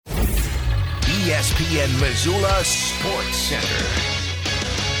ESPN Missoula Sports Center.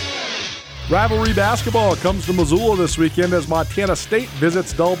 Rivalry basketball comes to Missoula this weekend as Montana State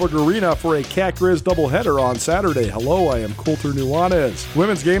visits Dahlberg Arena for a Cat Grizz doubleheader on Saturday. Hello, I am Coulter Nuanez.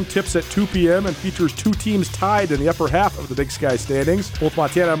 Women's game tips at 2 p.m. and features two teams tied in the upper half of the Big Sky standings. Both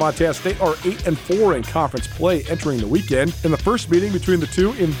Montana and Montana State are 8-4 in conference play entering the weekend. In the first meeting between the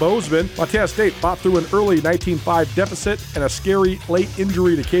two in Bozeman, Montana State fought through an early 19-5 deficit and a scary late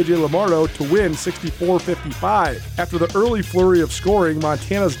injury to KJ Lamardo to win 64-55. After the early flurry of scoring,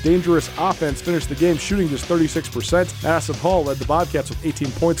 Montana's dangerous offense finished the game shooting just 36%. Madison Hall led the Bobcats with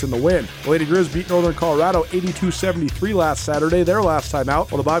 18 points in the win. The Lady Grizz beat Northern Colorado 82-73 last Saturday, their last time out,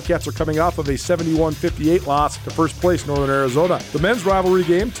 while the Bobcats are coming off of a 71-58 loss to first place Northern Arizona. The men's rivalry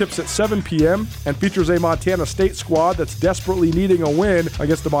game tips at 7 p.m. and features a Montana State squad that's desperately needing a win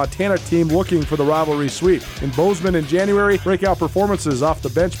against the Montana team looking for the rivalry sweep. In Bozeman in January, breakout performances off the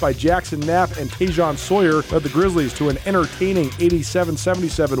bench by Jackson Knapp and Tajon Sawyer led the Grizzlies to an entertaining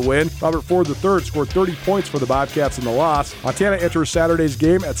 87-77 win. Robert Ford III scored 30 points for the Bobcats in the loss. Montana enters Saturday's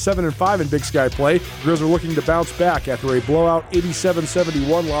game at 7-5 in Big Sky play. The Grizz are looking to bounce back after a blowout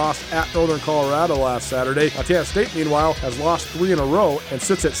 87-71 loss at Northern Colorado last Saturday. Montana State, meanwhile, has lost 3 in a row and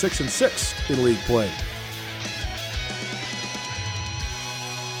sits at 6-6 in league play.